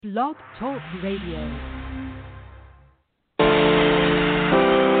Blog Talk Radio.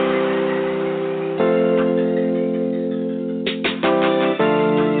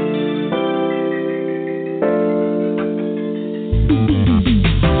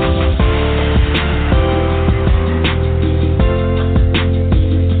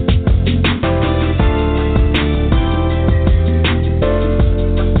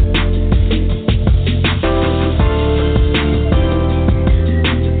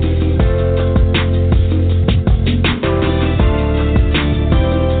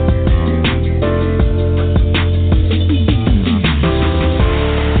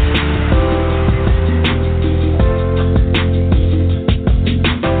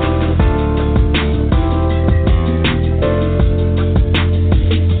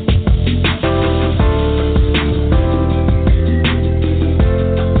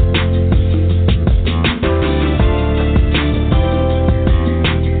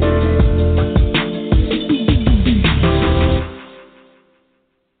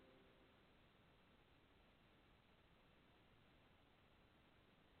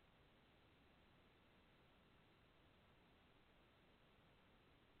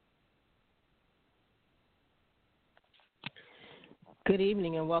 Good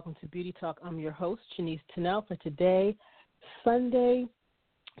evening and welcome to Beauty Talk. I'm your host, Shanice Tennell, for today, Sunday,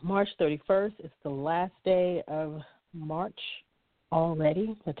 March 31st. It's the last day of March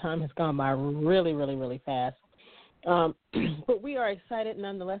already. The time has gone by really, really, really fast. But we are excited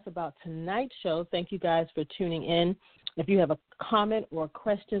nonetheless about tonight's show. Thank you guys for tuning in. If you have a comment or a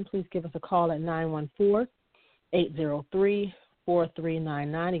question, please give us a call at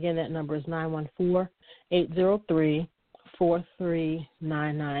 914-803-4399. Again, that number is 914-803-4399.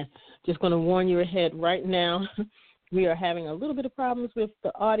 Just going to warn you ahead right now, we are having a little bit of problems with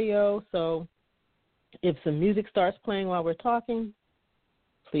the audio, so if some music starts playing while we're talking,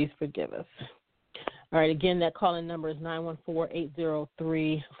 please forgive us. All right, again, that call-in number is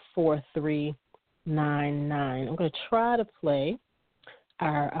 914-803-4399. I'm going to try to play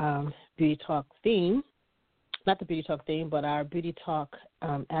our Beauty Talk theme, not the Beauty Talk theme, but our Beauty Talk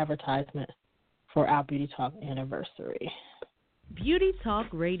advertisement for our Beauty Talk anniversary. Beauty Talk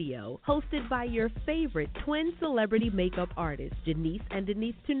Radio, hosted by your favorite twin celebrity makeup artists, Janice and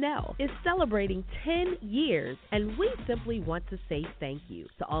Denise Tunnell, is celebrating 10 years, and we simply want to say thank you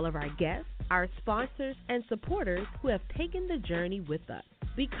to all of our guests, our sponsors, and supporters who have taken the journey with us.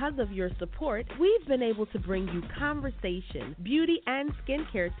 Because of your support, we've been able to bring you conversation, beauty and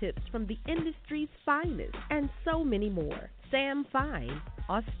skincare tips from the industry's finest, and so many more. Sam Fine,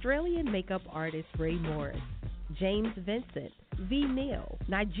 Australian makeup artist Ray Morris, James Vincent, V. Neal,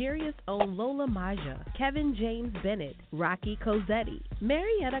 Nigeria's own Lola Maja, Kevin James Bennett, Rocky Cosetti,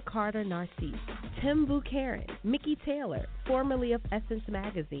 Marietta Carter Narcisse, Tim Buchanan, Mickey Taylor, formerly of Essence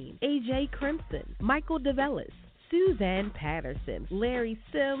Magazine, AJ Crimson, Michael DeVellis, Suzanne Patterson, Larry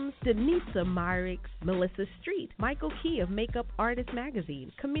Sims, Denisa Myricks, Melissa Street, Michael Key of Makeup Artist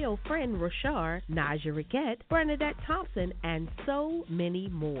Magazine, Camille Friend Rochard, Naja Riquette, Bernadette Thompson, and so many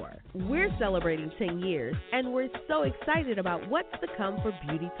more. We're celebrating 10 years, and we're so excited about what's to come for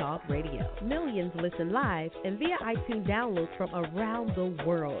Beauty Talk Radio. Millions listen live and via iTunes downloads from around the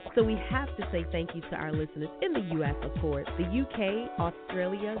world. So we have to say thank you to our listeners in the U.S., of course, the UK,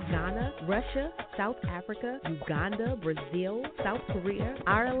 Australia, Ghana, Russia, South Africa, Uganda, Brazil, South Korea,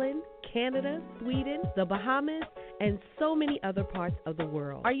 Ireland, Canada, Sweden, the Bahamas, and so many other parts of the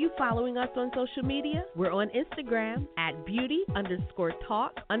world. Are you following us on social media? We're on Instagram at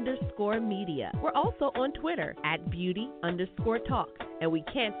beauty_talk_media. We're also on Twitter at beauty_talk. And we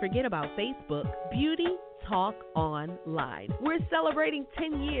can't forget about Facebook, Beauty Talk Online. We're celebrating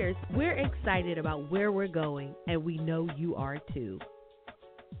 10 years. We're excited about where we're going, and we know you are too.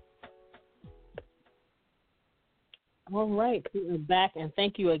 All right, we're back, and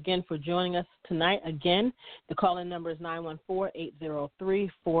thank you again for joining us tonight. Again, the call-in number is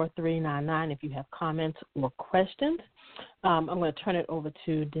 914-803-4399 if you have comments or questions. I'm going to turn it over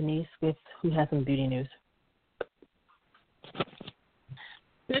to Denise who has some beauty news.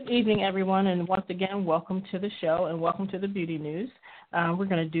 Good evening, everyone, and once again, welcome to the show and welcome to the beauty news. We're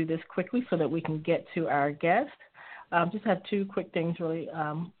going to do this quickly so that we can get to our guest. Just have two quick things really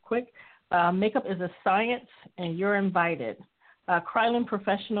quick. Makeup is a science, and you're invited. Krylon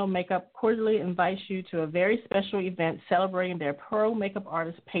Professional Makeup cordially invites you to a very special event celebrating their pro makeup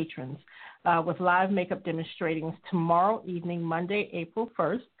artist patrons with live makeup demonstrations tomorrow evening, Monday, April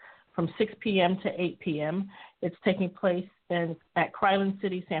 1st, from 6 p.m. to 8 p.m. It's taking place at Krylon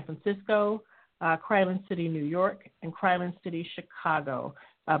City, San Francisco, Krylon City, New York, and Krylon City, Chicago.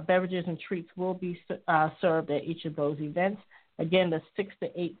 Beverages and treats will be served at each of those events. Again, that's 6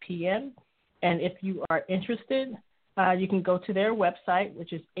 to 8 p.m. And if you are interested, you can go to their website,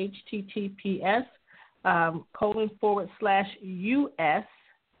 which is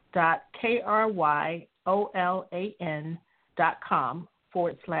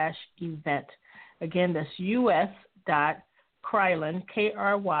Again, that's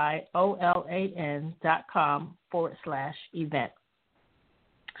us.kryolan.com/event.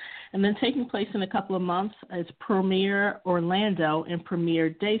 And then taking place in a couple of months is Premier Orlando and Premier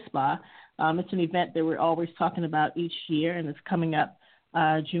Day Spa. It's an event that we're always talking about each year, and it's coming up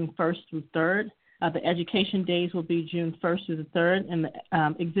June 1st through 3rd. The education days will be June 1st through the 3rd, and the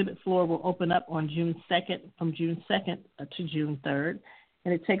exhibit floor will open up on June 2nd, from June 2nd to June 3rd.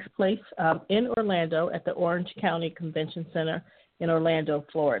 And it takes place in Orlando at the Orange County Convention Center in Orlando,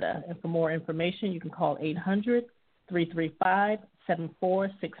 Florida. And for more information, you can call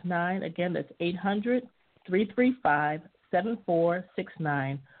 800-335-7469. Again, that's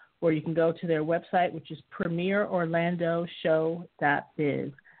 800-335-7469. Or you can go to their website, which is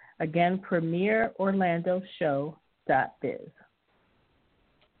premierorlandoshow.biz. Again, premierorlandoshow.biz.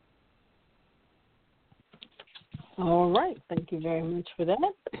 All right. Thank you very much for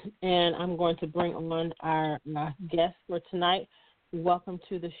that. And I'm going to bring on our guest for tonight. Welcome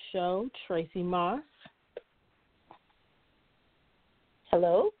to the show, Tracey Moss.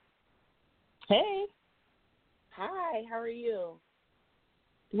 Hello. Hey. Hi. How are you?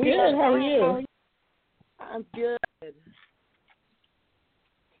 Good. How are you? I'm good.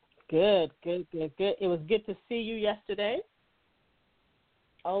 Good. It was good to see you yesterday.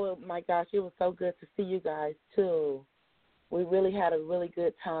 Oh, my gosh. It was so good to see you guys, too. We really had a really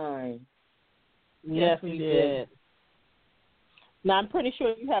good time. Yes, we did. Now, I'm pretty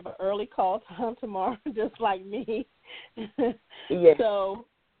sure you have an early call time tomorrow, just like me. Yes. So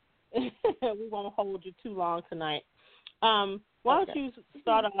we won't hold you too long tonight. Why don't you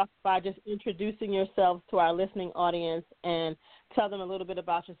start off by just introducing yourselves to our listening audience and tell them a little bit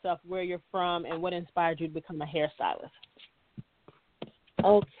about yourself, where you're from, and what inspired you to become a hairstylist.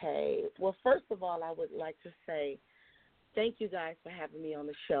 Okay. Well, first of all, I would like to say thank you guys for having me on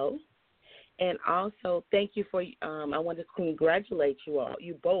the show. And also thank you for, I want to congratulate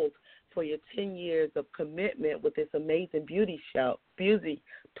you both, for your 10 years of commitment with this amazing beauty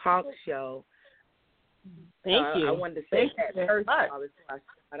talk show. Thank you. I wanted to say that first of all before I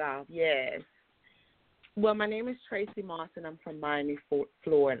start off. Yes. Well, my name is Tracey Moss, and I'm from Miami,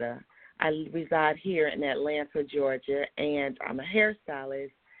 Florida. I reside here in Atlanta, Georgia, and I'm a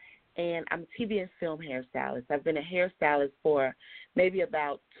hairstylist, and I'm a TV and film hairstylist. I've been a hairstylist for maybe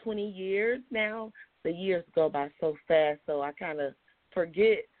about 20 years now. The years go by so fast, so I kind of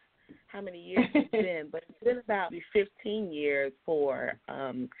forget how many years it's been, but it's been about 15 years for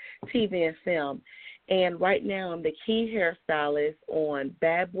TV and film. And right now I'm the key hairstylist on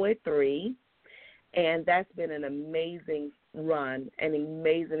Bad Boy 3, and that's been an amazing run, an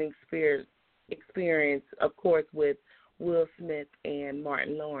amazing experience, of course, with Will Smith and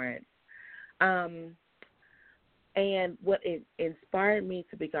Martin Lawrence. And what inspired me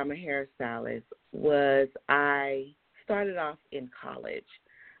to become a hairstylist was I started off in college.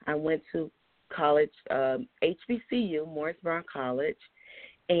 I went to college, HBCU, Morris Brown College,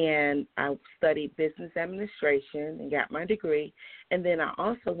 and I studied business administration and got my degree. And then I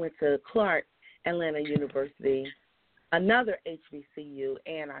also went to Clark Atlanta University, another HBCU,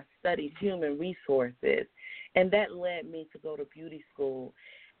 and I studied human resources. And that led me to go to beauty school.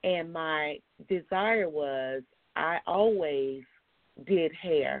 And my desire was, I always did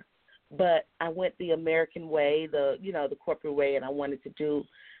hair, but I went the American way, the corporate way, and I wanted to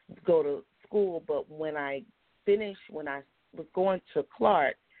go to school. But when I was going to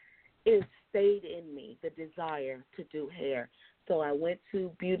Clark, it stayed in me, the desire to do hair. So I went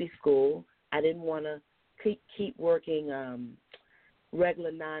to beauty school. I didn't want to keep working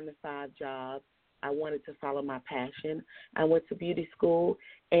regular 9-to-5 jobs. I wanted to follow my passion. I went to beauty school,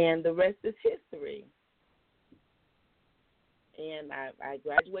 and the rest is history. And I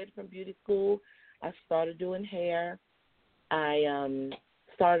graduated from beauty school. I started doing hair. I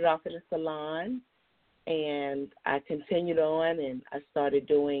started off in a salon, and I continued on, and I started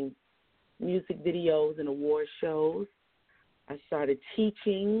doing music videos and award shows. I started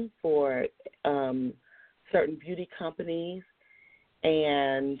teaching for certain beauty companies,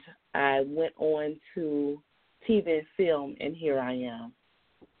 and I went on to TV and film, and here I am.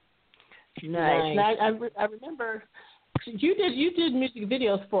 Nice. Now, I remember you did music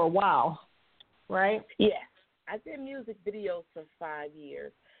videos for a while, right? Yes. I did music videos for 5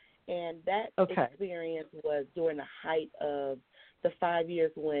 years, and that experience was during the height of the 5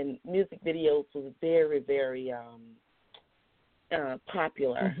 years when music videos was very, very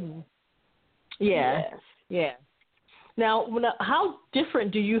popular. Mm-hmm. Yeah. Yes. Yeah. Now, how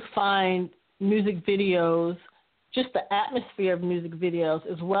different do you find music videos, just the atmosphere of music videos,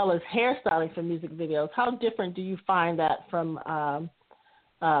 as well as hairstyling for music videos? How different do you find that from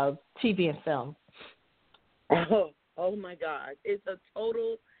TV and film? Oh my God. It's a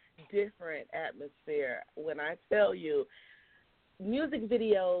total different atmosphere. When I tell you, music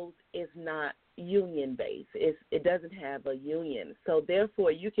videos is not union-based. It doesn't have a union. So,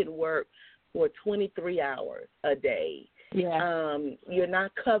 therefore, you can work for 23 hours a day. Yeah. You're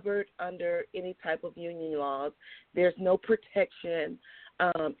not covered under any type of union laws. There's no protection.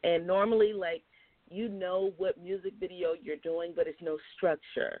 And normally, like, you know what music video you're doing, but it's no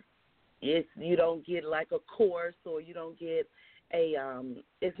structure. You don't get like a course, or you don't get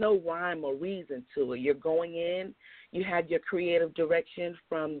it's no rhyme or reason to it. You're going in, you have your creative direction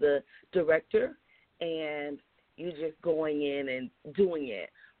from the director, and you're just going in and doing it.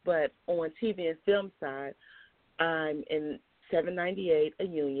 But on TV and film side, I'm in 798, a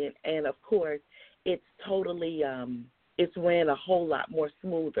union, and of course, it's totally it's ran a whole lot more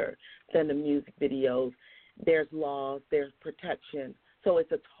smoother than the music videos. There's laws, there's protection, so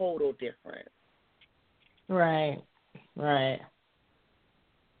it's a total difference. Right. Right.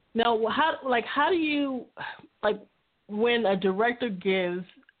 Now, how do you, like, when a director gives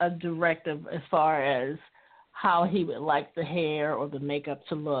a directive as far as how he would like the hair or the makeup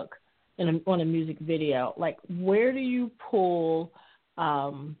to look on a music video, like, where do you pull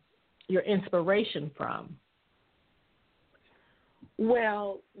your inspiration from?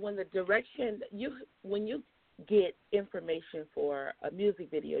 Well, when you get information for a music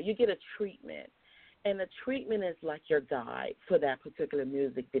video, you get a treatment. And the treatment is like your guide for that particular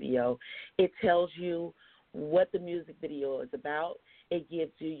music video. It tells you what the music video is about. It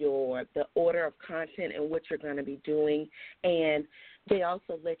gives you the order of content and what you're going to be doing. And they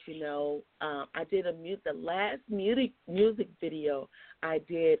also let you know, I did the last music video I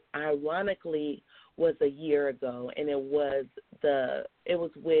did, ironically, was a year ago, and it was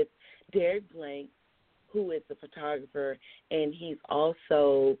with Derek Blank, who is a photographer, and he's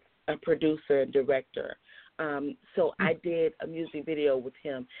also a producer and director. So I did a music video with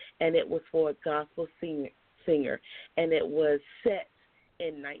him, and it was for a gospel singer, and it was set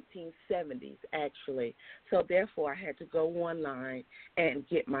in 1970s, actually. So therefore, I had to go online and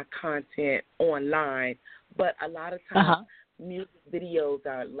get my content online. But a lot of times, music videos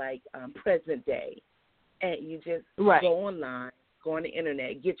are like present day, and you just go online, go on the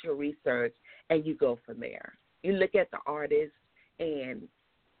internet, get your research, and you go from there. You look at the artist, and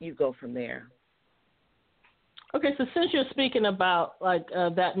you go from there. Okay, so since you're speaking about like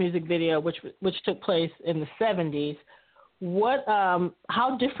that music video, which took place in the 70s,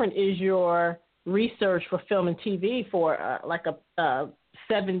 how different is your research for film and TV for like a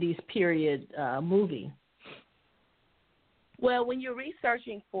 70s period movie? Well, when you're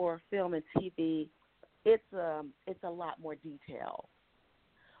researching for film and TV, it's a lot more detail.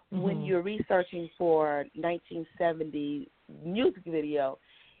 Mm-hmm. When you're researching for 1970 music video,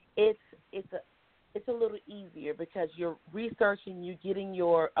 it's a little easier because you're researching, you're getting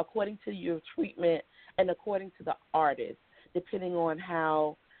according to your treatment and according to the artist, depending on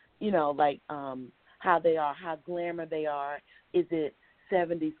how, how they are, how glamour they are. Is it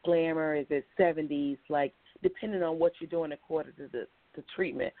 70s glamour? Is it 70s? Like, depending on what you're doing according to the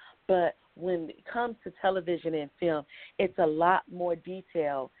treatment. But when it comes to television and film, it's a lot more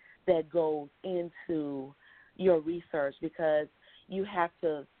detail that goes into your research because you have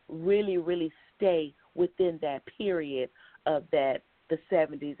to really, really stay within that period of the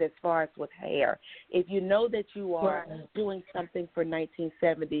 70s as far as with hair. If you know that you are doing something for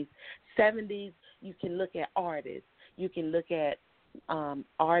 1970s, 70s, you can look at artists. You can look at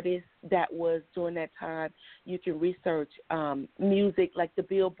artists that was during that time. You can research music like the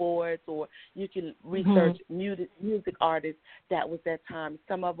billboards, or you can research music artists that was that time.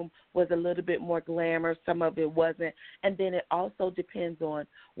 Some of them was a little bit more glamour, some of it wasn't. And then it also depends on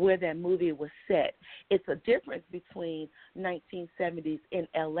where that movie was set. It's a difference between 1970s in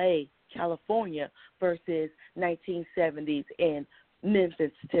L.A., California versus 1970s in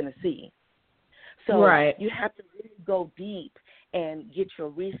Memphis, Tennessee. So you have to really go deep and get your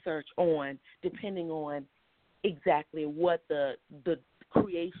research on, depending on exactly what the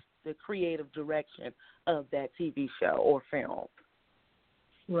creative direction of that TV show or film.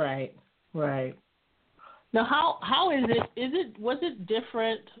 Right. Now, how is it? Was it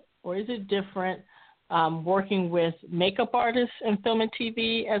different, or is it different working with makeup artists in film and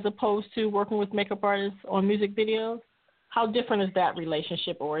TV as opposed to working with makeup artists on music videos? How different is that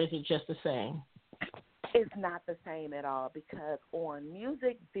relationship, or is it just the same? It's not the same at all because on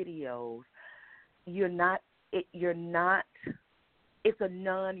music videos, you're not. It's a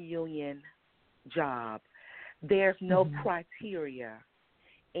non-union job. There's no criteria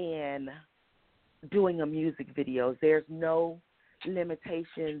in doing a music video. There's no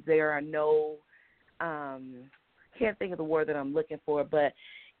limitations. There are no, can't think of the word that I'm looking for, but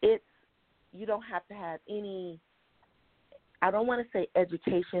you don't have to have any, I don't want to say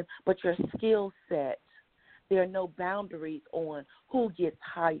education, but your skill set. There are no boundaries on who gets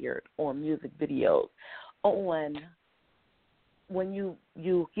hired on music videos. When you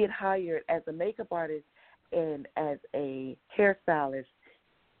get hired as a makeup artist and as a hairstylist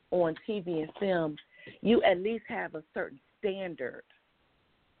on TV and film, you at least have a certain standard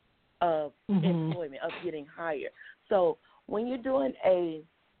of employment, of getting hired. So when you're doing a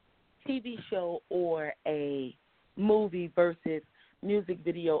TV show or a movie versus music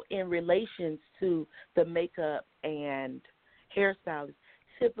video in relations to the makeup and hairstylist,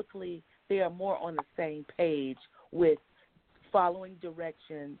 typically they are more on the same page with following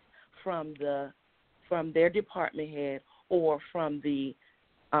directions from their department head or from the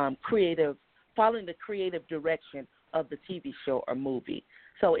following the creative direction of the TV show or movie.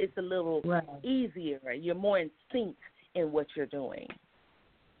 So it's a little easier. You're more in sync in what you're doing.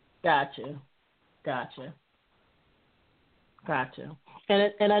 Gotcha.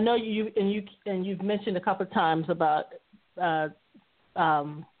 And I know you've mentioned a couple of times about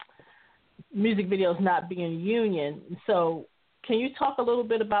music videos not being union. So can you talk a little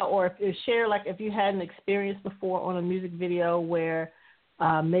bit about, or share, like, if you had an experience before on a music video where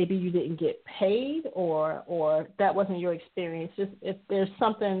maybe you didn't get paid, or that wasn't your experience? Just if there's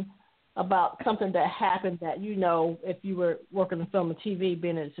something about something that happened that, you know, if you were working in film and TV,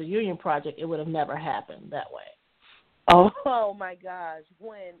 being it's a union project, it would have never happened that way. Oh my gosh!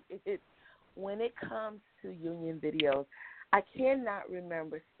 When it comes to union videos, I cannot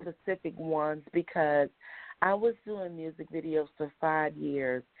remember specific ones because I was doing music videos for 5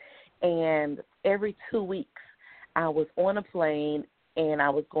 years, and every 2 weeks I was on a plane and I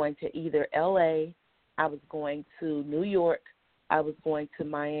was going to either L.A., I was going to New York, I was going to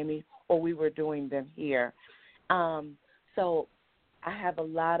Miami, or we were doing them here. So I have a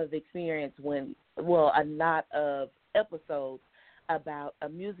lot of experience a lot of episodes about a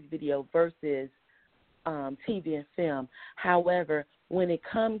music video versus TV and film. However, when it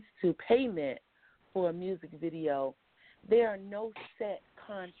comes to payment for a music video, there are no set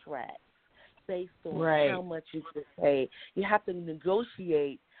contracts based on how much you get paid. You have to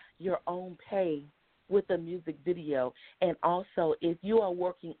negotiate your own pay with a music video. And also, if you are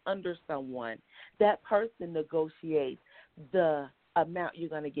working under someone, that person negotiates the amount you're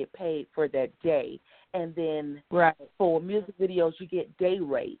going to get paid for that day. And then for music videos, you get day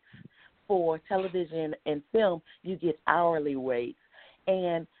rates. For television and film, you get hourly rates.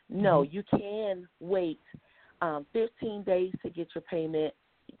 And no, you can wait 15 days to get your payment.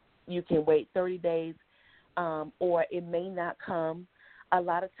 You can wait 30 days, or it may not come. A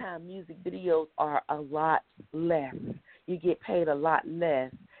lot of time, music videos are a lot less. You get paid a lot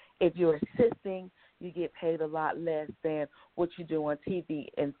less. If you're assisting, you get paid a lot less than what you do on TV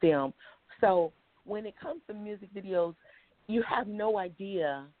and film. So when it comes to music videos, you have no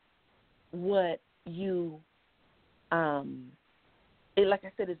idea what you like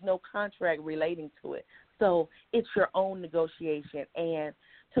I said, there's no contract relating to it. So it's your own negotiation. And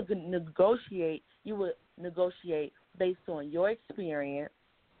to negotiate, you would negotiate based on your experience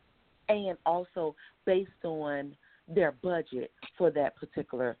and also based on their budget for that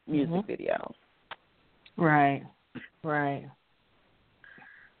particular music video. Right.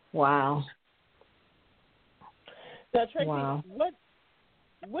 Wow. So, Tracey,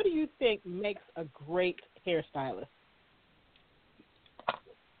 what do you think makes a great hairstylist?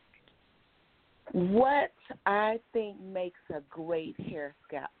 What I think makes a great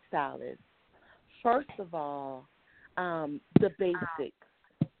hairstylist, first of all, the basics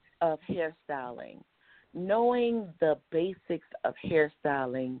of hairstyling. Knowing the basics of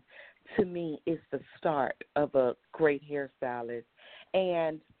hairstyling, to me, is the start of a great hairstylist.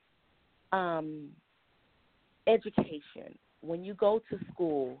 And education. When you go to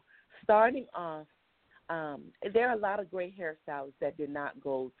school, starting off, there are a lot of great hairstylists that did not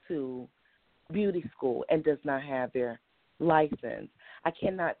go to beauty school and does not have their license. I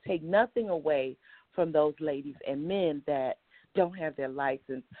cannot take nothing away from those ladies and men that don't have their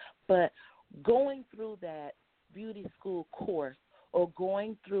license, but going through that beauty school course or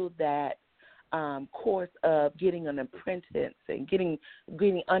going through that course of getting an apprentice and getting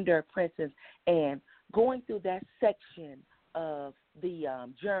under apprentice and going through that section of the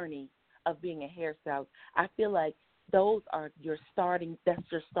journey of being a hairstylist. I feel like those are that's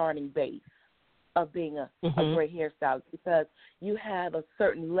your starting base of being a great hairstylist, because you have a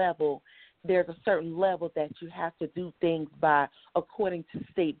certain level. There's a certain level that you have to do things by according to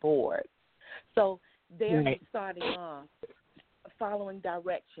state board. So there you're starting off following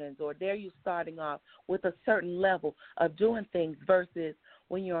directions, or there you're starting off with a certain level of doing things versus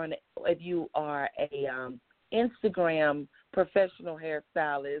when if you are a Instagram professional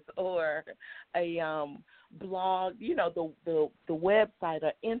hairstylist or a blog, the website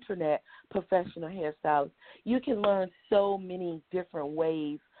or internet professional hairstylist. You can learn so many different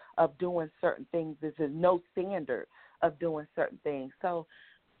ways of doing certain things. There's no standard of doing certain things. So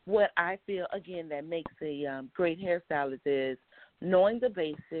what I feel, again, that makes a great hairstylist is knowing the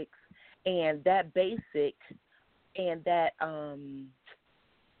basics, and that basic and that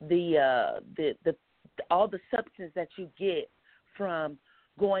all the substance that you get from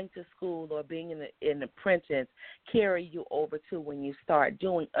going to school or being an apprentice carry you over to when you start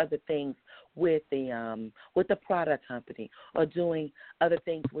doing other things with the product company or doing other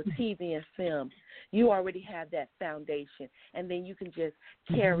things with TV and film. You already have that foundation, and then you can just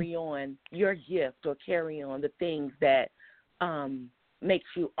carry on your gift or carry on the things that makes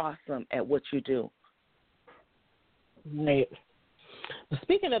you awesome at what you do. Right.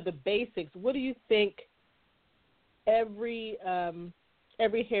 Speaking of the basics, what do you think every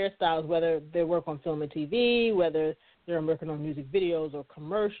hairstylist, whether they work on film and TV, whether they're working on music videos or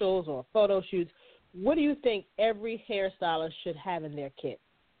commercials or photo shoots, what do you think every hairstylist should have in their kit?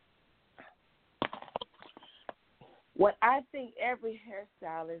 What I think every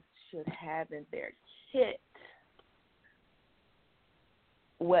hairstylist should have in their kit,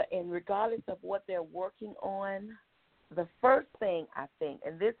 and regardless of what they're working on, the first thing I think,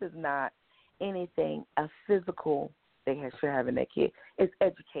 and this is not anything a physical they should have in their kit, is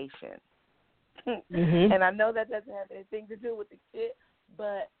education. And I know that doesn't have anything to do with the kit,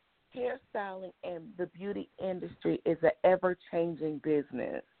 but hairstyling and the beauty industry is an ever-changing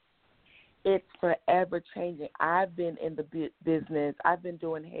business. It's forever changing. I've been in the business. I've been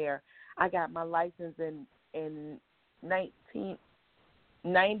doing hair. I got my license in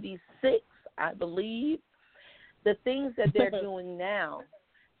 1996, I believe. The things that they're doing now,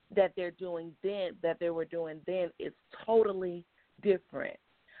 that they were doing then, is totally different.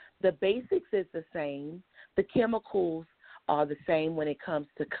 The basics is the same. The chemicals are the same when it comes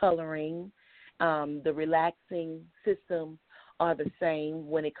to coloring. The relaxing systems are the same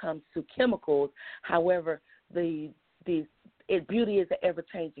when it comes to chemicals. However, beauty is an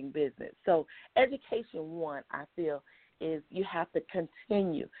ever-changing business. So education, one, I feel, is you have to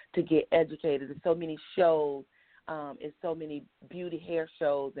continue to get educated. There's so many shows, and so many beauty hair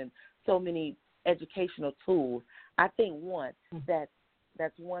shows, and so many educational tools. I think, one, that's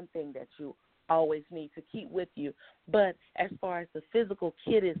one thing that you always need to keep with you. But as far as the physical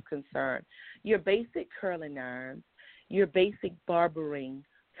kit is concerned, your basic curling irons, your basic barbering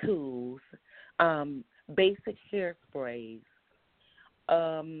tools, basic hairsprays,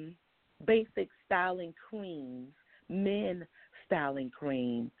 basic styling creams, men styling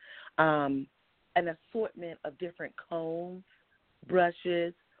cream, an assortment of different combs,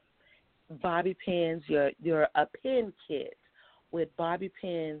 brushes, bobby pins, a pin kit with bobby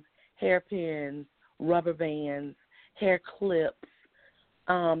pins, hairpins, rubber bands, hair clips.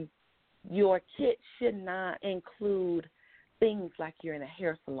 Your kit should not include things like you're in a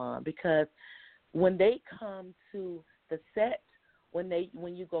hair salon, because when they come to the set, when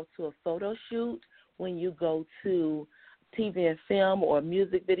you go to a photo shoot, when you go to TV and film or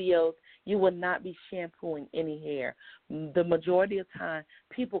music videos, you will not be shampooing any hair. The majority of time,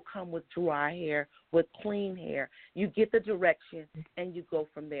 people come with dry hair, with clean hair. You get the direction, and you go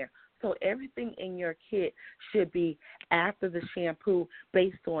from there. So everything in your kit should be after the shampoo,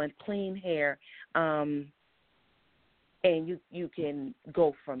 based on clean hair, and you can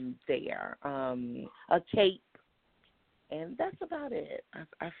go from there. A cape, and that's about it.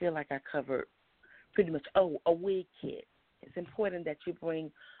 I feel like I covered pretty much. Oh, a wig kit. It's important that you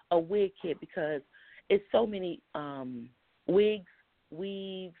bring a wig kit, because it's so many wigs,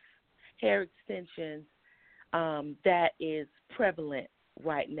 weaves, hair extensions that is prevalent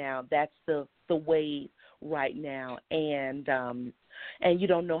right now. That's the wave right now, and you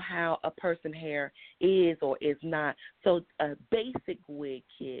don't know how a person's hair is or is not. So a basic wig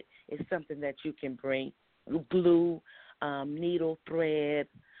kit is something that you can bring. Glue, needle, thread,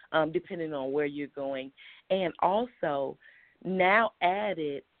 depending on where you're going, and also now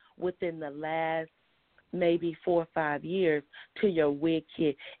added within the last maybe 4 or 5 years to your wig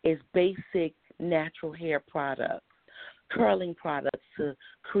kit is basic natural hair products. curling products to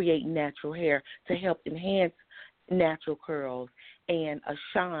create natural hair to help enhance natural curls, and a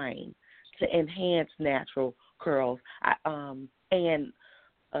shine to enhance natural curls, and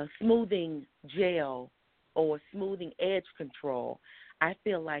a smoothing gel or smoothing edge control. I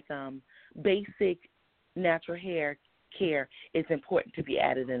feel like basic natural hair care is important to be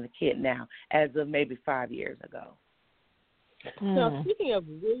added in the kit now, as of maybe 5 years ago. Now, speaking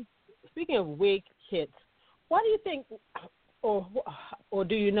of wig kits, why do you think, or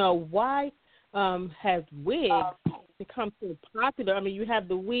do you know why has wigs become so popular? I mean, you have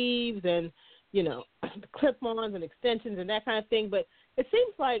the weaves and the clip-ons and extensions and that kind of thing, but it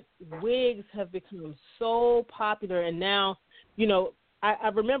seems like wigs have become so popular, and now, I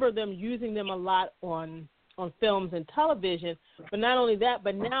remember them using them a lot on films and television, but not only that,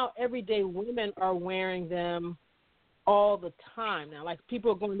 but now everyday women are wearing them all the time now. Like,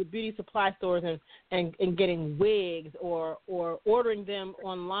 people are going to beauty supply stores and getting wigs or ordering them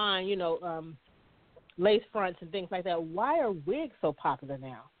online, lace fronts and things like that. Why are wigs so popular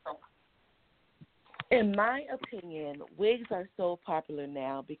now? In my opinion, wigs are so popular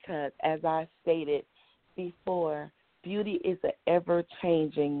now because, as I stated before, beauty is an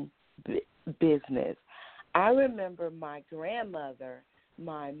ever-changing business. I remember my grandmother,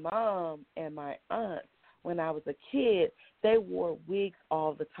 my mom, and my aunt, when I was a kid, they wore wigs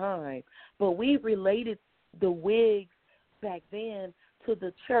all the time. But we related the wigs back then to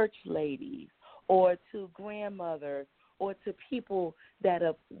the church ladies or to grandmothers or to people that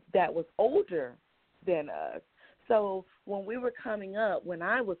was older than us. So when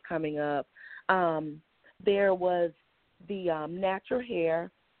I was coming up, there was the natural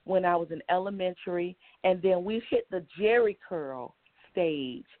hair when I was in elementary, and then we hit the Jerry curl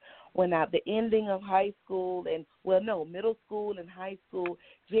stage when at the ending of high school middle school and high school.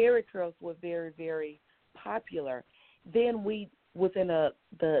 Jerry curls were very, very popular. Then we was in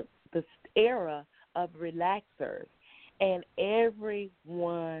the era of relaxers, and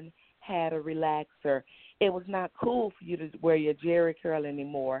everyone had a relaxer. It was not cool for you to wear your Jerry curl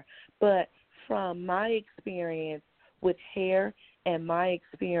anymore. But from my experience with hair and my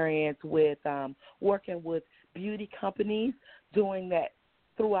experience with working with beauty companies, doing that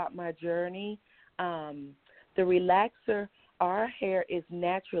throughout my journey, the relaxer, our hair is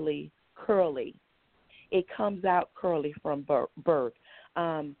naturally curly. It comes out curly from birth.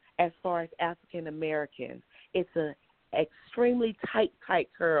 As far as African Americans, it's an extremely tight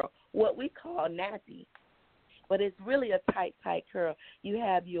curl, what we call nappy, but it's really a tight curl. You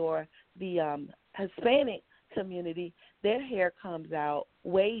have the Hispanic community, their hair comes out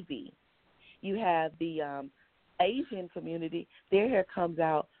wavy. You have the Asian community, their hair comes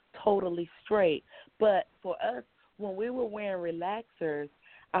out totally straight. But for us, when we were wearing relaxers,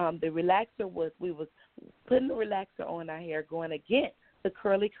 the relaxer we was putting the relaxer on our hair, going against the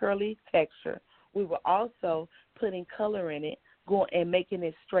curly texture. We were also putting color in it, going and making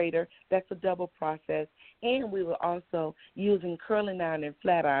it straighter. That's a double process. And we were also using curling iron and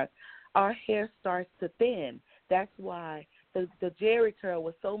flat iron. Our hair starts to thin. That's why the Jerry curl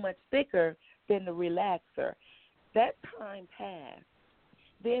was so much thicker than the relaxer. That time passed.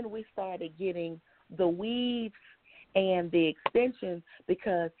 Then we started getting the weaves and the extensions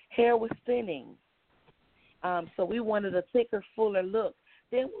because hair was thinning. So we wanted a thicker, fuller look.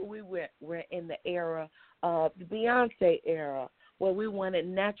 Then we were in the era of the Beyonce era, where we wanted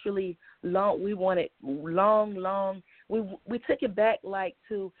naturally long. We wanted long. We took it back like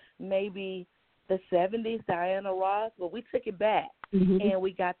to maybe the 70s, Diana Ross, but we took it back. And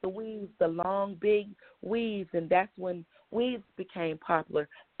we got the weaves, the long, big weaves, and that's when weaves became popular.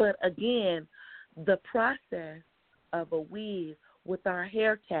 But again, the process of a weave with our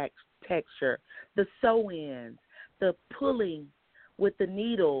hair texture, the sew-ins, the pulling with the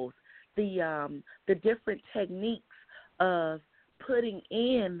needles, the different techniques of putting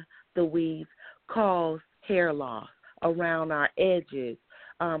in the weaves cause hair loss around our edges,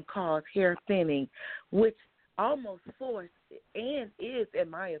 cause hair thinning, which almost forced and is, in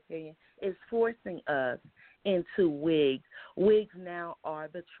my opinion, is forcing us into wigs. Wigs now are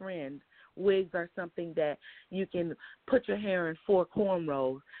the trend. Wigs are something that you can put your hair in 4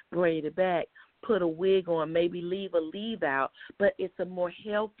 cornrows, braid it back, put a wig on, maybe leave a leave out, but it's a more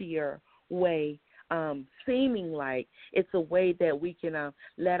healthier way, seeming like it's a way that we can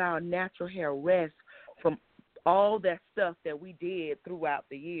let our natural hair rest from all that stuff that we did throughout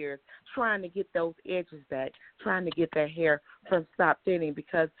the years, trying to get those edges back, trying to get that hair from stop thinning,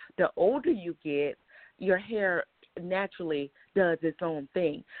 because the older you get, your hair naturally does its own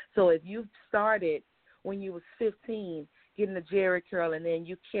thing. So if you started when you was 15 getting the Jerry curl, and then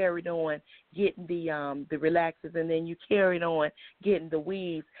you carried on getting the relaxers, and then you carried on getting the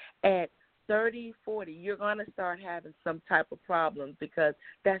weaves. At 30, 40, you're going to start having some type of problems because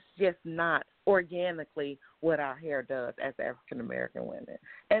that's just not organically what our hair does as African-American women.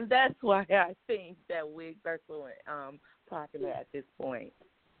 And that's why I think that wigs are so popular at this point.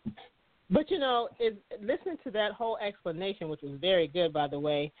 But, listening to that whole explanation, which was very good, by the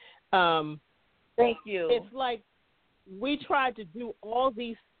way. Thank you. It's like we tried to do all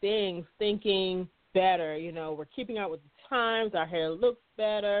these things thinking better. We're keeping up with the times. Our hair looks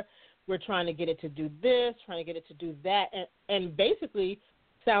better. We're trying to get it to do this, trying to get it to do that. And basically,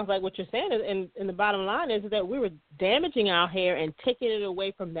 sounds like what you're saying is, and the bottom line is that we were damaging our hair and taking it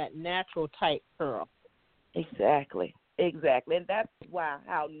away from that natural tight curl. Exactly. And that's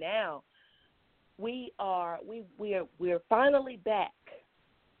how now we're finally back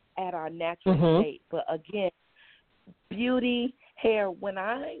at our natural state. But again, beauty, hair, when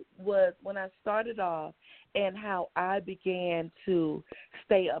I started off and how I began to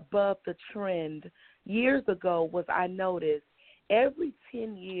stay above the trend years ago was I noticed every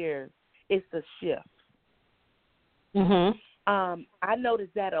 10 years it's a shift. I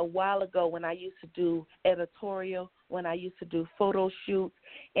noticed that a while ago when I used to do editorial, when I used to do photo shoots,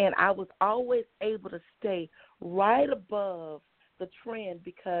 and I was always able to stay right above the trend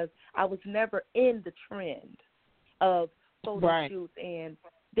because I was never in the trend of photo shoots. And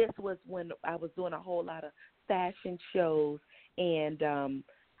this was when I was doing a whole lot of fashion shows, and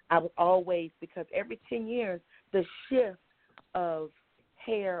I was always, because every 10 years the shift of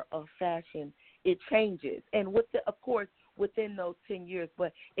hair, of fashion, it changes. And of course, within those 10 years,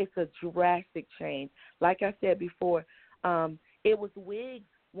 but it's a drastic change. Like I said before, it was wigs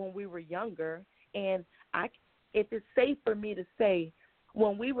when we were younger, and if it's safe for me to say,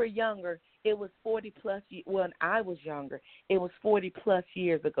 when we were younger, it was 40-plus – when I was younger, it was 40-plus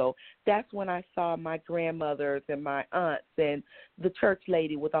years ago. That's when I saw my grandmothers and my aunts and the church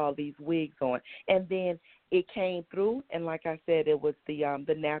lady with all these wigs on. And then it came through, and like I said, it was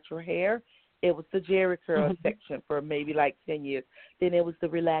the natural hair. It was the Jerry curl section for maybe like 10 years. Then it was the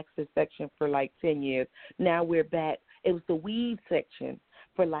relaxer section for like 10 years. Now we're back. It was the weave section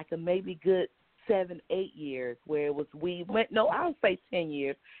for like a maybe good 7-8 years where it was weave. No, I'll say 10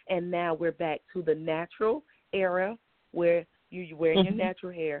 years. And now we're back to the natural era where you're wearing your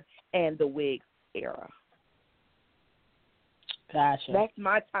natural hair, and the wig era. Gotcha. That's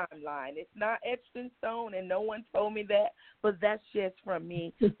my timeline. It's not etched in stone, and no one told me that, but that's just from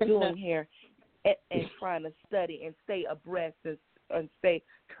me doing hair and trying to study and stay abreast and stay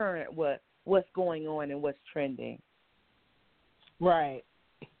current what's going on and what's trending. Right.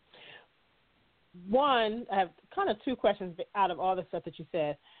 One, I have kind of two questions out of all the stuff that you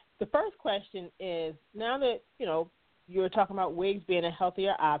said. The first question is, now that, you're talking about wigs being a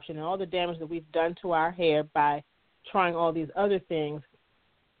healthier option and all the damage that we've done to our hair by trying all these other things,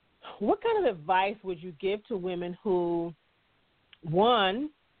 what kind of advice would you give to women who, one,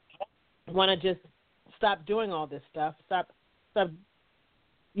 want to just stop doing all this stuff, stop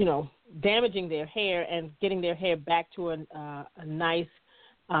damaging their hair and getting their hair back to a nice,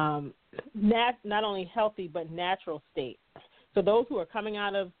 not only healthy but natural state? So those who are coming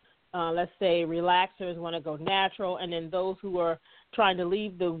out of, let's say, relaxers, want to go natural, and then those who are trying to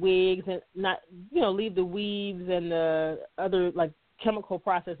leave the wigs and not, leave the weaves and the other like chemical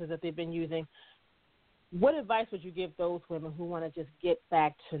processes that they've been using. What advice would you give those women who want to just get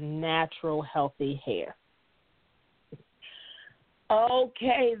back to natural, healthy hair?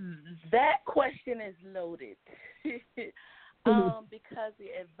 Okay, that question is loaded. Because the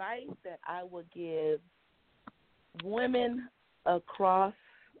advice that I would give women across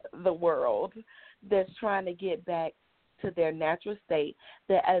the world that's trying to get back to their natural state,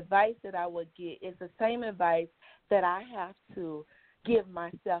 the advice that I would give is the same advice that I have to give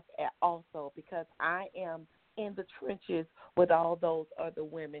myself also, because I am in the trenches with all those other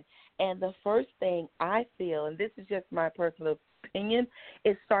women. And the first thing I feel, and this is just my personal opinion,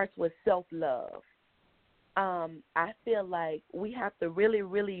 it starts with self-love. I feel like we have to really,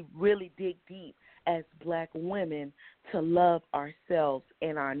 really, really dig deep as Black women to love ourselves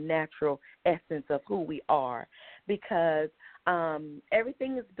and our natural essence of who we are, because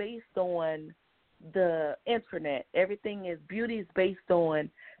everything is based on the internet. Beauty is based on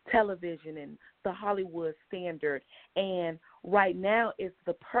television and the Hollywood standard. And right now is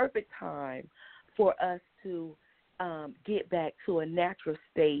the perfect time for us to get back to a natural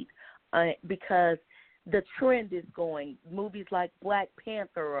state, because the trend is going. Movies like Black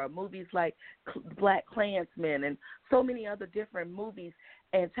Panther or movies like Black Klansman and so many other different movies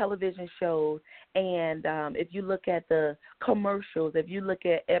and television shows. And if you look at the commercials, if you look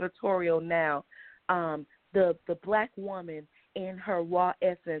at editorial now, the Black woman in her raw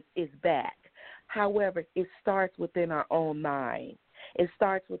essence is back. However, it starts within our own mind. It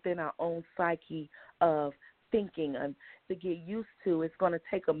starts within our own psyche of thinking and to get used to. It's going to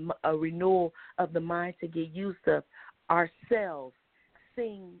take a renewal of the mind to get used to ourselves,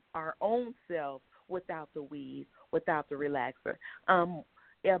 seeing our own self without the weave, without the relaxer.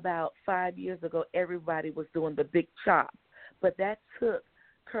 About 5 years ago, everybody was doing the big chop, but that took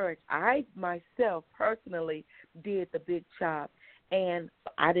courage. I myself personally did the big chop, and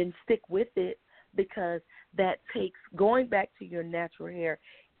I didn't stick with it because that takes going back to your natural hair,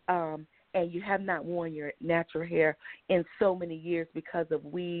 and you have not worn your natural hair in so many years because of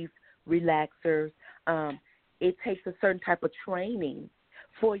weave, relaxers. It takes a certain type of training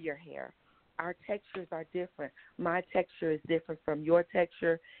for your hair. Our textures are different. My texture is different from your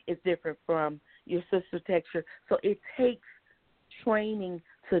texture. It's different from your sister's texture. So it takes training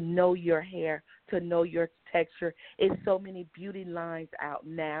to know your hair, to know your texture. It's so many beauty lines out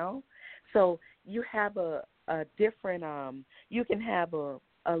now. So you have a different, you can have a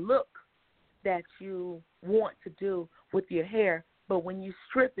look that you want to do with your hair, but when you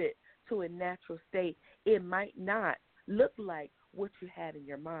strip it to a natural state, it might not look like what you had in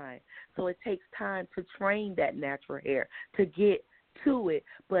your mind. So it takes time to train that natural hair to get to it,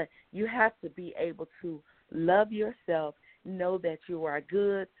 but you have to be able to love yourself, know that you are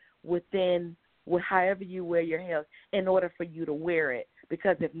good within however you wear your hair in order for you to wear it,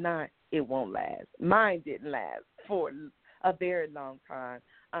 because if not, it won't last. Mine didn't last for a very long time.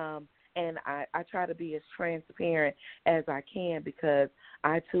 And I try to be as transparent as I can because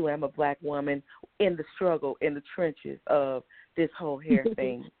I, too, am a Black woman in the struggle, in the trenches of this whole hair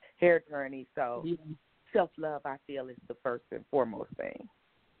thing, hair journey. So self-love, I feel, is the first and foremost thing.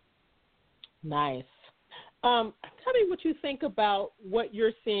 Nice. Tell me what you think about what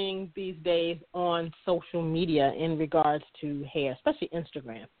you're seeing these days on social media in regards to hair, especially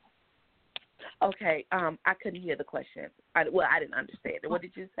Instagram. Okay. I couldn't hear the question. I didn't understand it. What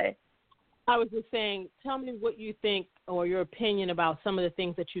did you say? I was just saying, tell me what you think or your opinion about some of the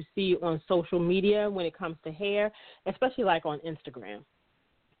things that you see on social media when it comes to hair, especially like on Instagram.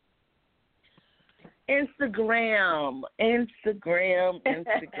 Instagram.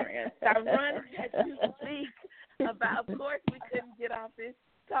 I run as you speak about, of course, we couldn't get off this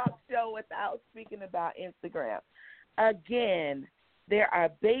talk show without speaking about Instagram. Again, there are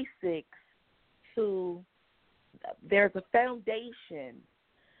basics there's a foundation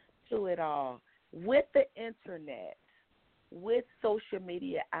to it all. With the internet, with social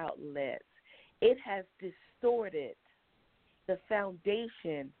media outlets, it has distorted the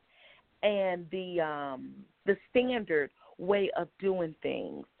foundation and the standard way of doing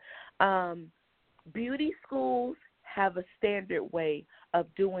things. Beauty schools have a standard way of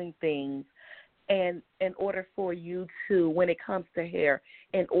doing things, and in order for you to, when it comes to hair,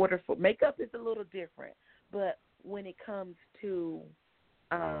 in order for makeup is a little different, but when it comes to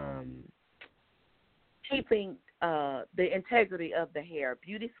keeping the integrity of the hair,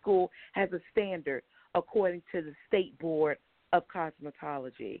 beauty school has a standard according to the State Board of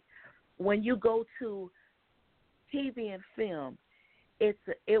Cosmetology. When you go to TV and film, it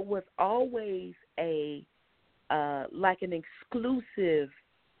was always like an exclusive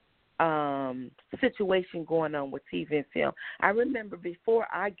situation going on with TV and film. I remember before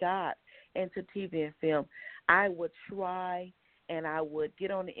I got into TV and film, I would try and I would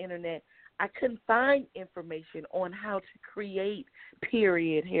get on the internet. I couldn't find information on how to create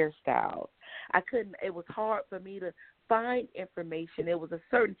period hairstyles. It was hard for me to find information. It was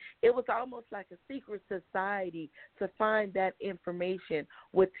almost like a secret society to find that information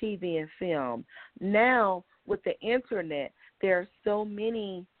with TV and film. Now, with the internet, there are so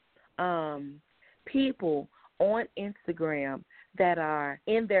many people on Instagram that are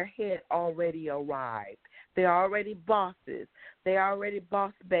in their head already arrived. They're already bosses. They're already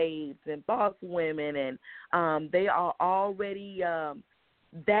boss babes and boss women, and they are already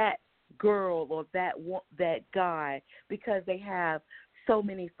that girl or that guy because they have so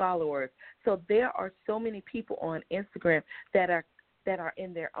many followers. So there are so many people on Instagram that are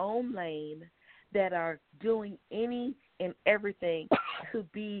in their own lane, that are doing any and everything to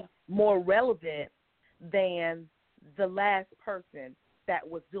be more relevant than the last person that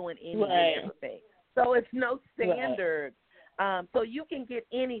was doing any and everything. So it's no standard. So you can get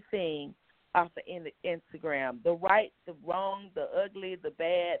anything off of Instagram. The right, the wrong, the ugly, the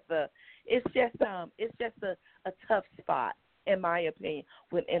bad, it's just a tough spot, in my opinion,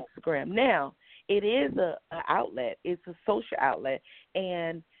 with Instagram. Now, it is a outlet. It's a social outlet,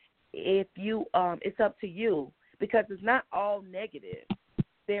 and if you it's up to you, because it's not all negative.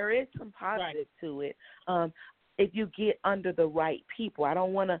 There is some positive to it. If you get under the right people. I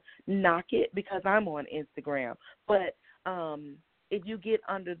don't want to knock it because I'm on Instagram, but if you get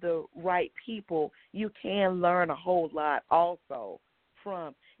under the right people, you can learn a whole lot also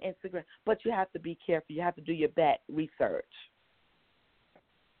from Instagram. But you have to be careful. You have to do your back research.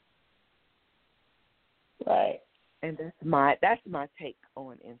 Right. And that's my take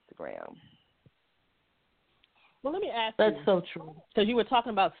on Instagram. Well, let me ask That's you. so true. Because you were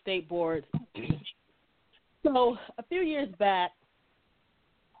talking about state boards. So a few years back,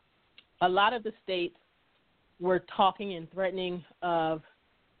 a lot of the states were talking and threatening of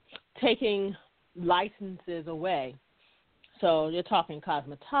taking licenses away. So you're talking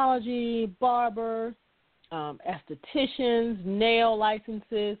cosmetology, barber, estheticians, nail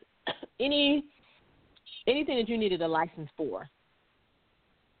licenses, anything that you needed a license for.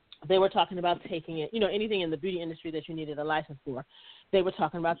 They were talking about taking it, anything in the beauty industry that you needed a license for, they were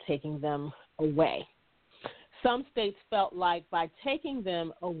talking about taking them away. Some states felt like by taking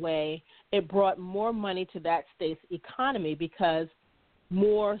them away, it brought more money to that state's economy because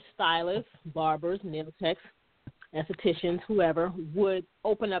more stylists, barbers, nail techs, estheticians, whoever, would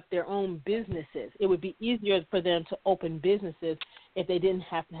open up their own businesses. It would be easier for them to open businesses if they didn't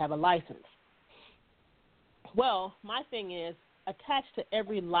have to have a license. Well, my thing is, attached to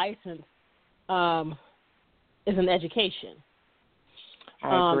every license is an education.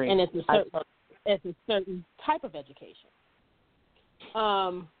 I agree. And it's a certain type of education.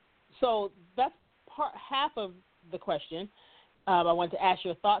 So that's half of the question. I wanted to ask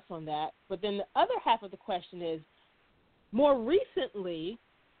your thoughts on that. But then the other half of the question is, more recently,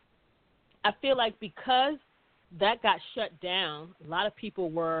 I feel like because that got shut down, a lot of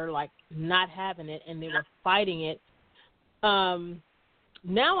people were like not having it and they were fighting it.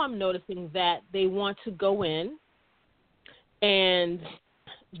 Now I'm noticing that they want to go in and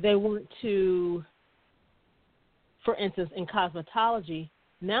they want to, for instance, in cosmetology,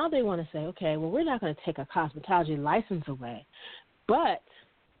 now they want to say, okay, well, we're not going to take a cosmetology license away, but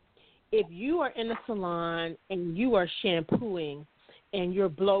if you are in a salon and you are shampooing and you're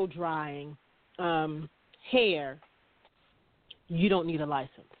blow drying hair, you don't need a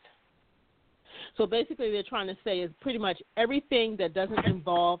license. So basically they're trying to say is pretty much everything that doesn't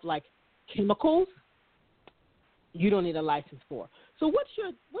involve like chemicals, you don't need a license for. So what's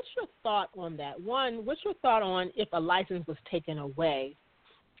your thought on that? One, what's your thought on if a license was taken away?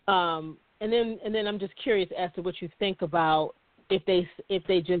 And then I'm just curious as to what you think about if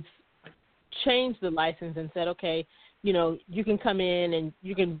they just changed the license and said, okay, you can come in and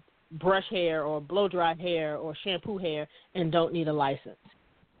you can brush hair or blow dry hair or shampoo hair and don't need a license.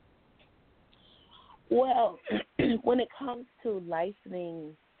 Well, when it comes to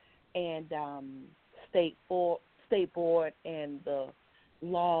licensing and state board and the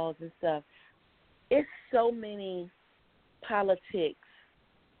laws and stuff, it's so many politics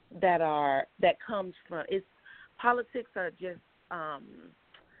that comes from it's politics are just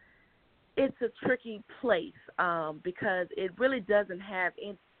it's a tricky place because it really doesn't have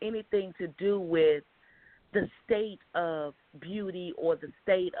anything to do with the state of beauty or the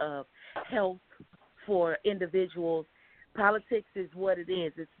state of health for individuals. Politics is what it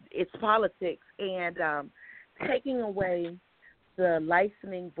is. It's politics, and taking away the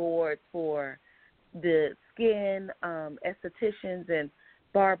licensing board for the skin estheticians and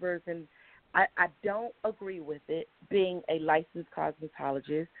barbers, and I don't agree with it being a licensed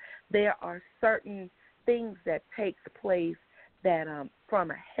cosmetologist. There are certain things that takes place that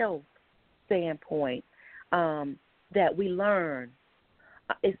from a health standpoint that we learn.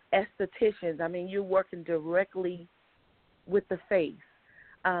 It's estheticians. I mean, you're working directly with the face.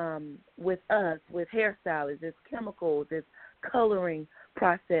 With us, with hairstylists, it's chemicals, it's coloring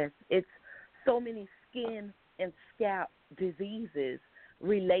process. It's so many skin and scalp diseases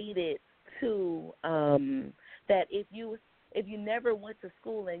related to that if you never went to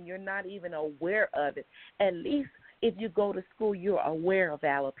school and you're not even aware of it, at least if you go to school, you're aware of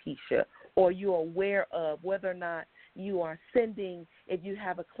alopecia, or you're aware of whether or not you are sending, if you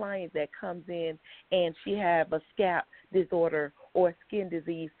have a client that comes in and she have a scalp disorder or a skin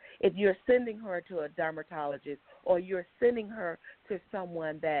disease, if you're sending her to a dermatologist or you're sending her to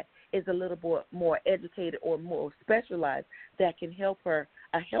someone that is a little bit more educated or more specialized that can help her,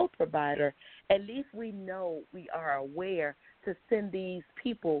 a health provider, at least we know, we are aware to send these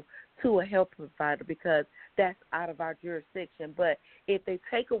people to a health provider because that's out of our jurisdiction. But if they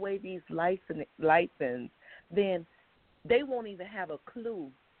take away these license, then they won't even have a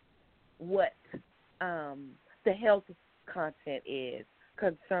clue what the health content is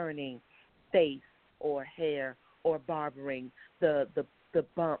concerning face or hair or barbering, the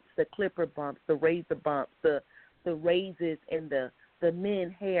bumps, the clipper bumps, the razor bumps, the raises in the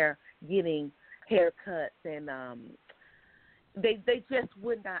men hair getting haircuts, and they just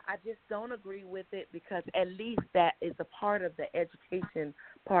would not. I just don't agree with it because at least that is a part of the education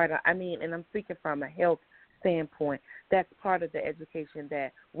part. I mean, and I'm speaking from a health standpoint, that's part of the education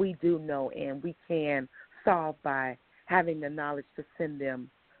that we do know and we can solve by having the knowledge to send them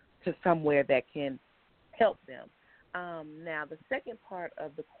to somewhere that can help them. Now, the second part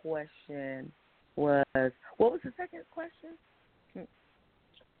of the question was, what was the second question?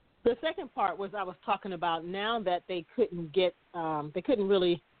 The second part was I was talking about now that they couldn't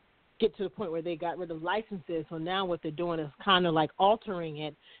really get to the point where they got rid of licenses. So now what they're doing is kind of like altering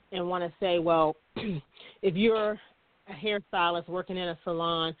it and want to say, well, if you're a hairstylist working in a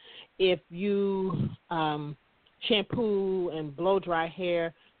salon, if you shampoo and blow dry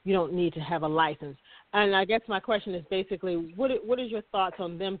hair, you don't need to have a license. And I guess my question is basically, what is your thoughts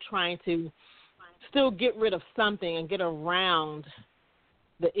on them trying to still get rid of something and get around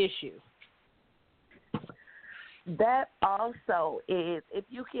the issue? That also is if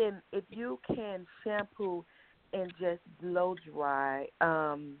you can shampoo and just blow dry,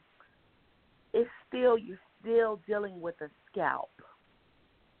 it's still you're still dealing with a scalp,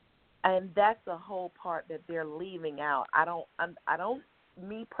 and that's the whole part that they're leaving out. I don't.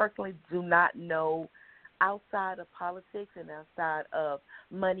 Me personally, do not know outside of politics and outside of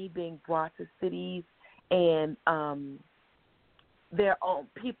money being brought to cities and they're on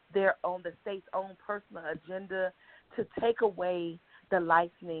the state's own personal agenda to take away the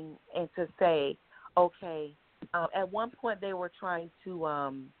licensing and to say, okay, at one point they were trying to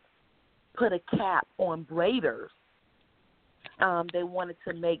put a cap on braiders. They wanted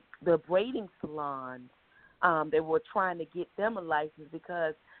to make the braiding salons, they were trying to get them a license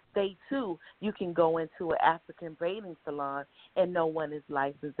because they, too, you can go into an African braiding salon and no one is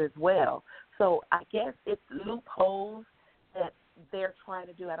licensed as well. So I guess it's loopholes that they're trying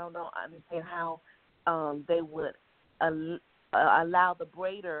to do. I don't know. I understand how they would allow the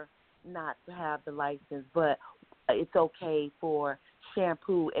braider not to have the license, but it's okay for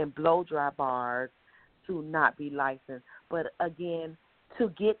shampoo and blow dry bars to not be licensed. But again, to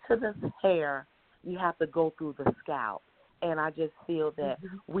get to the hair, you have to go through the scalp. And I just feel that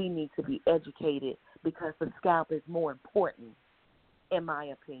we need to be educated because the scalp is more important, in my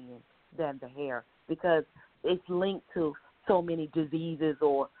opinion, than the hair because it's linked to so many diseases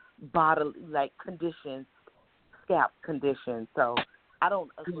or bodily conditions, scalp conditions. So I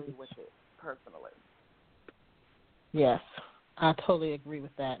don't agree with it personally. Yes, I totally agree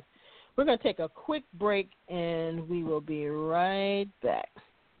with that. We're going to take a quick break and we will be right back.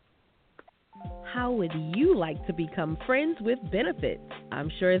 How would you like to become friends with benefits? I'm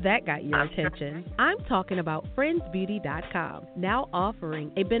sure that got your attention. I'm talking about friendsbeauty.com, now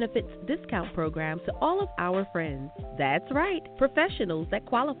offering a benefits discount program to all of our friends. That's right. Professionals that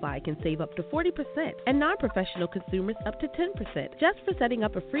qualify can save up to 40% and non-professional consumers up to 10% just for setting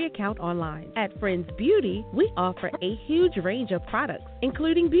up a free account online. At Friends Beauty, we offer a huge range of products,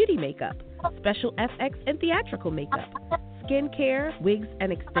 including beauty makeup, special FX and theatrical makeup, skincare, wigs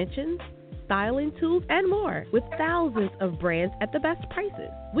and extensions, styling tools, and more, with thousands of brands at the best prices.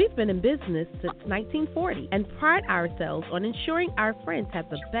 We've been in business since 1940 and pride ourselves on ensuring our friends have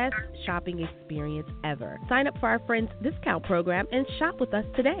the best shopping experience ever. Sign up for our Friends discount program and shop with us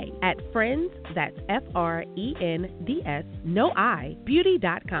today at Friends, that's FRENDS, no I,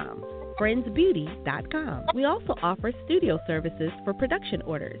 beauty.com. friendsbeauty.com. We also offer studio services for production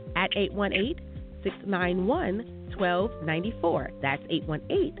orders at 818-691-1294. That's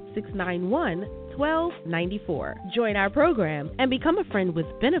 818-691-1294. Join our program and become a friend with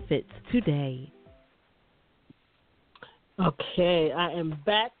benefits today. Okay, I am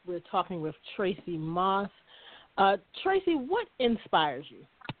back. We're talking with Tracey Moss. Tracey, what inspires you?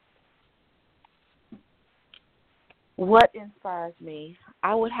 What inspires me?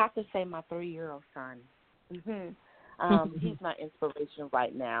 I would have to say my 3-year-old son. He's my inspiration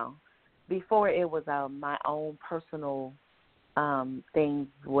right now. Before it was my own personal things,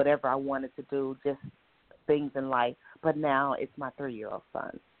 whatever I wanted to do, just things in life. But now it's my 3-year-old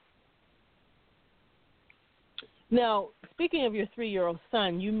son. Now, speaking of your 3-year-old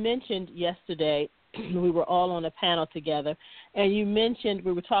son, you mentioned yesterday we were all on a panel together, and you mentioned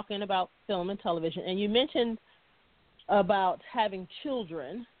we were talking about film and television, and you mentioned about having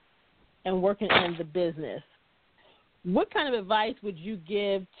children and working in the business. What kind of advice would you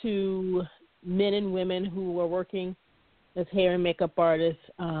give to men and women who are working as hair and makeup artists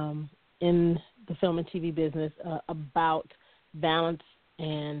in the film and TV business about balance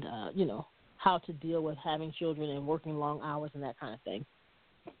and, how to deal with having children and working long hours and that kind of thing?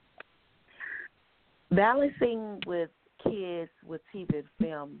 Balancing with kids with TV and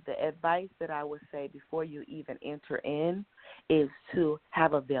film, the advice that I would say before you even enter in is to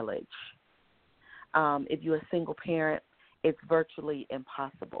have a village. If you're a single parent, it's virtually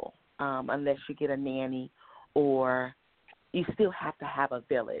impossible unless you get a nanny, or you still have to have a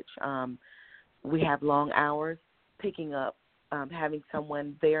village. We have long hours, picking up, having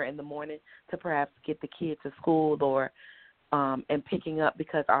someone there in the morning to perhaps get the kid to school, or and picking up,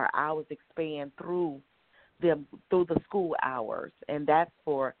 because our hours expand through the school hours, and that's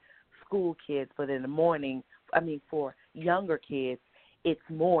for school kids. But in the morning, for younger kids, it's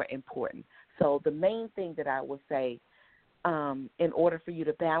more important. So the main thing that I would say, in order for you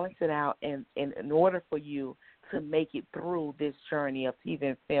to balance it out, and in order for you to make it through this journey of TV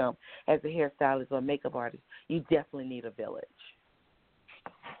and film as a hairstylist or makeup artist, you definitely need a village.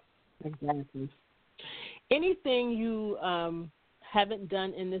 Exactly. Anything you haven't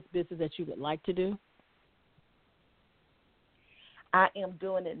done in this business that you would like to do? I am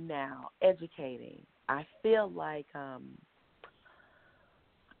doing it now, educating. I feel like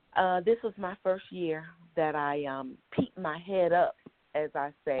this was my first year that I peeped my head up, as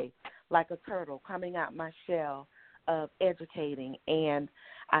I say, like a turtle coming out my shell of educating. And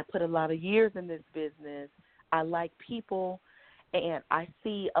I put a lot of years in this business. I like people, and I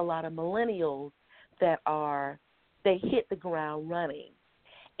see a lot of millennials that they hit the ground running.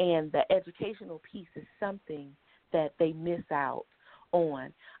 And the educational piece is something that they miss out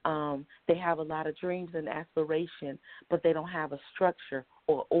on. They have a lot of dreams and aspiration, but they don't have a structure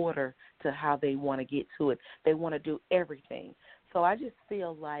or order to how they want to get to it. They want to do everything. So I just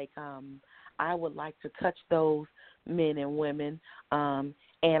feel like I would like to touch those men and women, and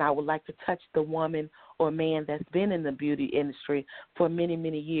I would like to touch the woman or man that's been in the beauty industry for many,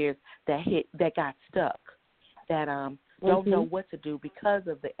 many years that got stuck, that don't know what to do because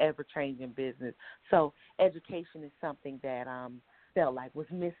of the ever-changing business. So education is something that felt like was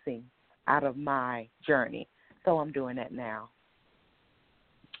missing out of my journey. So I'm doing that now.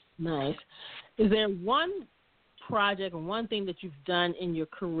 Nice. Is there one project or one thing that you've done in your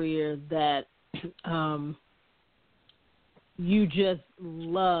career that you just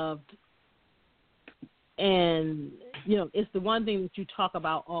loved, and it's the one thing that you talk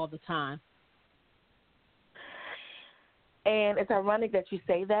about all the time? And it's ironic that you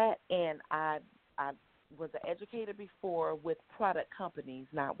say that. And I was an educator before with product companies,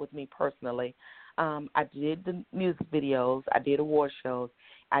 not with me personally. I did the music videos. I did award shows.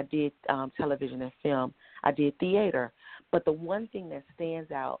 I did television and film. I did theater. But the one thing that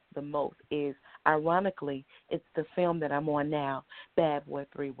stands out the most is, ironically, it's the film that I'm on now, Bad Boy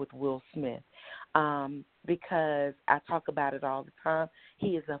 3 with Will Smith, because I talk about it all the time.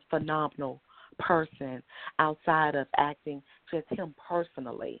 He is a phenomenal person outside of acting, just him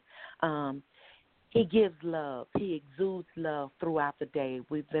personally. He gives love. He exudes love throughout the day.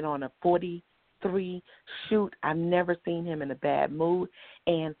 We've been on a 43 shoot. I've never seen him in a bad mood.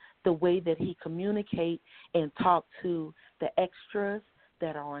 And the way that he communicates and talks to the extras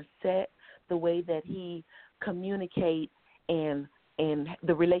that are on set, the way that he communicates and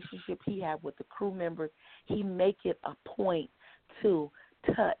the relationship he has with the crew members, he make it a point to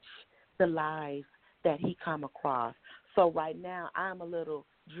touch the lives that he come across. So right now I'm a little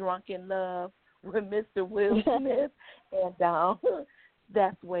drunk in love with Mr. Will Smith, and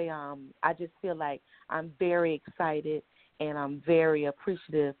that's why I just feel like I'm very excited and I'm very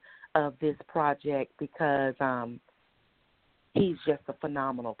appreciative of this project, because he's just a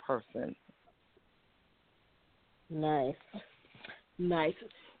phenomenal person. Nice.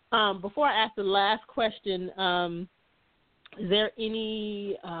 Before I ask the last question, is there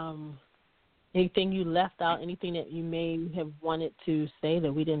anything you left out, anything that you may have wanted to say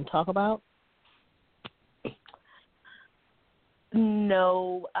that we didn't talk about?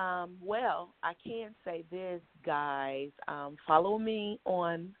 No. Well, I can say this, guys. Follow me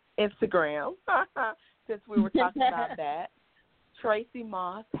on Instagram, since we were talking about that. Tracey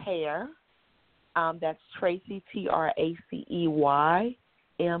Moss Hair. That's Tracey, Tracey Moss,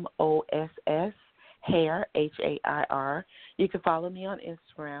 Hair, Hair. You can follow me on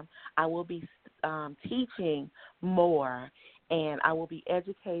Instagram. I will be teaching more, and I will be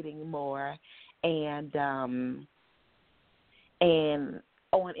educating more, and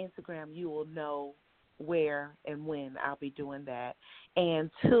on Instagram you will know where and when I'll be doing that.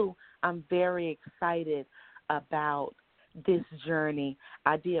 And 2, I'm very excited about this journey.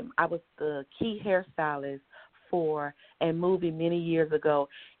 I was the key hairstylist for a movie many years ago,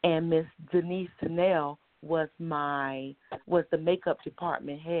 and Miss Denise Tennell was the makeup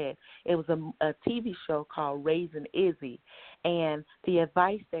department head. It was a TV show called Raising Izzy, and the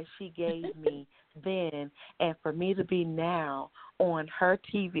advice that she gave me then, and for me to be now on her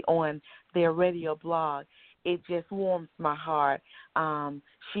TV, on their radio blog, it just warms my heart.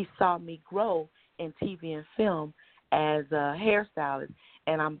 She saw me grow in TV and film as a hairstylist,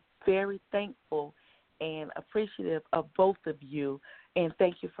 and I'm very thankful and appreciative of both of you, and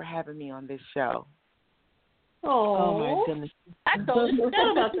thank you for having me on this show. Oh my goodness. I totally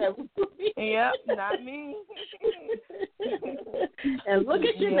forgot about that. Yep, not me. And look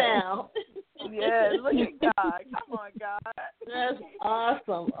at you now. Yeah, look at God. Come on, God. That's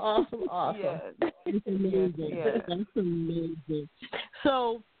awesome. Yes. That's amazing. Yes. That's amazing.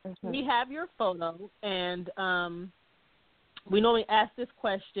 So we have your photo, and we normally ask this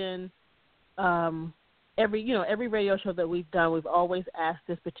question every radio show that we've done. We've always asked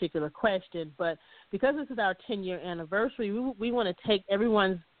this particular question, but because this is our 10-year anniversary, we want to take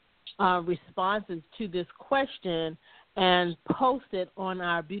everyone's responses to this question and post it on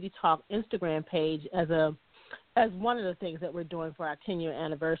our Beauty Talk Instagram page as one of the things that we're doing for our 10-year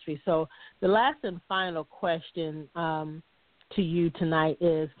anniversary. So the last and final question to you tonight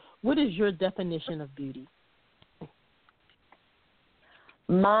is, what is your definition of beauty?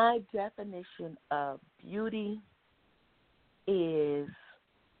 My definition of beauty is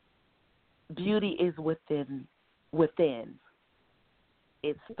within.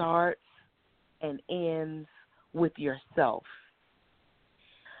 It starts and ends with yourself.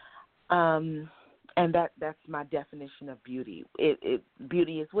 And that's my definition of beauty.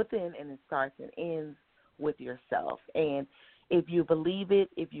 Beauty is within, and it starts and ends with yourself. And if you believe it,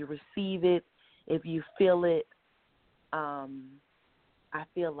 if you receive it, if you feel it, I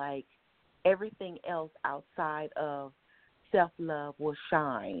feel like everything else outside of self-love will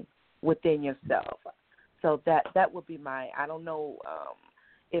shine within yourself. So that would be I don't know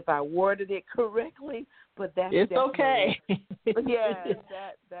if I worded it correctly, but that's it's okay. Yeah,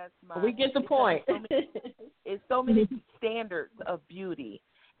 that's my. We get the point. It's so many standards of beauty,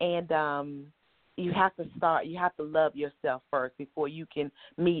 and you have to love yourself first before you can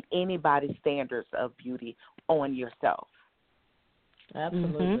meet anybody's standards of beauty on yourself.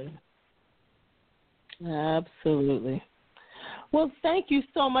 Absolutely. Mm-hmm. Absolutely. Well, thank you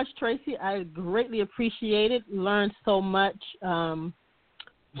so much, Tracey. I greatly appreciate it. Learned so much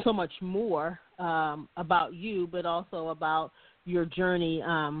more about you, but also about your journey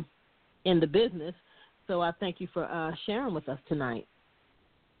in the business. So I thank you for sharing with us tonight.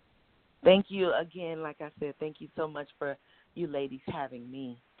 Thank you again. Like I said, thank you so much for you ladies having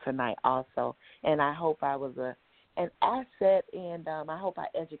me tonight also. And I hope I was an asset, and I hope I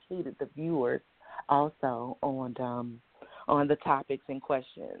educated the viewers also on the topics and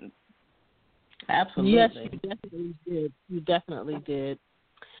questions. Absolutely. Yes, you definitely did. You definitely did.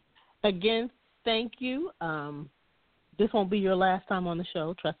 Again, thank you. This won't be your last time on the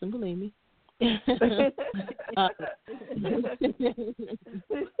show, trust and believe me.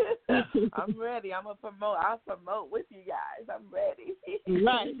 I'm ready. I'll promote with you guys. I'm ready.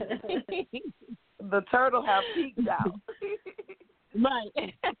 Right. The turtle have peeked out. Right.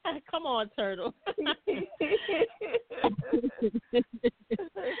 Come on, turtle.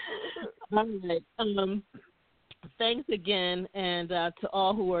 All right. Thanks again, and to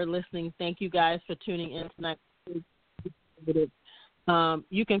all who are listening, thank you guys for tuning in tonight.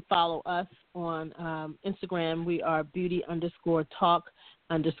 You can follow us on Instagram. We are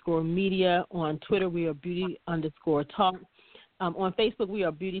beauty_talk_media. On Twitter, we are beauty_talk. On Facebook, we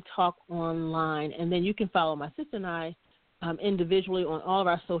are Beauty Talk Online. And then you can follow my sister and I individually on all of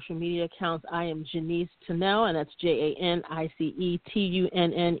our social media accounts. I am Janice Tunnell, and that's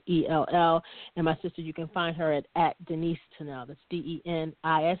JANICETUNNELL. And my sister, you can find her at Denise Tunnell. That's DENISETUNNELL.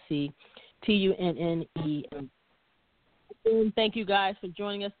 Thank you guys for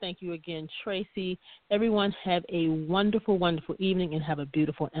joining us. Thank you again, Tracey. Everyone have a wonderful, wonderful evening, and have a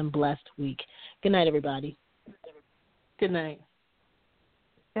beautiful and blessed week. Good night, everybody. Good night.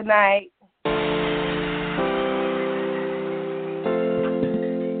 Good night.